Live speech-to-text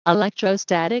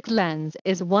Electrostatic lens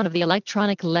is one of the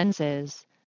electronic lenses,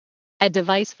 a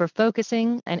device for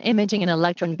focusing and imaging an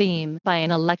electron beam by an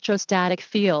electrostatic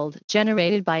field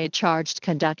generated by a charged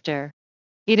conductor.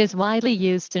 It is widely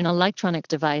used in electronic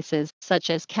devices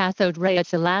such as cathode ray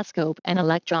oscilloscope and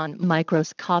electron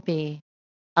microscopy.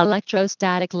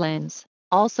 Electrostatic lens,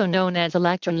 also known as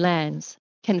electron lens,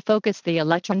 can focus the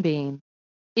electron beam.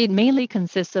 It mainly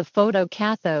consists of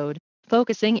photocathode,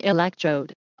 focusing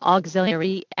electrode,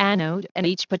 auxiliary anode, and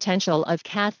each potential of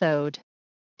cathode.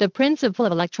 The principle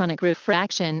of electronic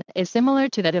refraction is similar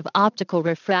to that of optical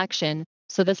refraction,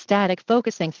 so the static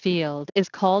focusing field is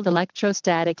called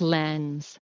electrostatic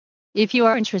lens. If you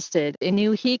are interested in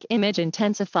new heat image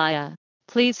intensifier,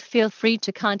 please feel free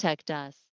to contact us.